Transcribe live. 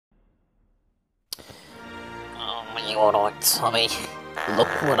You alright, Tommy? Look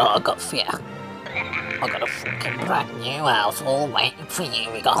what I got for you. I got a fucking brand new house all waiting for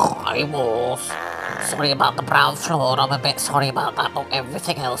you. We got high walls. Sorry about the brown floor, I'm a bit sorry about that, but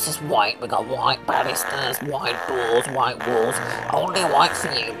everything else is white. We got white banisters, white doors, white walls. Only white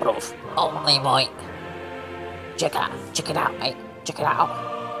for you, bruv. Only white. Check it out, mate. Check it out.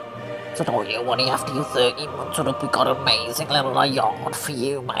 So don't you worry, after you 30 months up, we got an amazing little yard for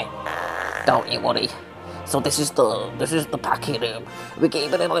you, mate. Don't you worry. So this is the packing room. We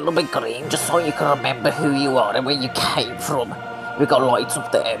gave it a little bit green just so you can remember who you are and where you came from. We got lights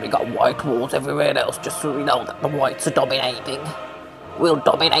up there, we got white walls everywhere else just so we know that the whites are dominating. We'll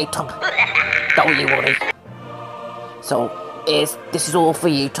dominate them. Don't you worry. So this is all for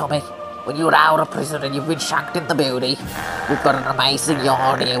you, Tommy. When you're out of prison and you've been shanked in the beauty, we've got an amazing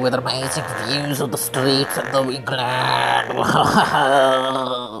yard here with amazing views of the streets and the England.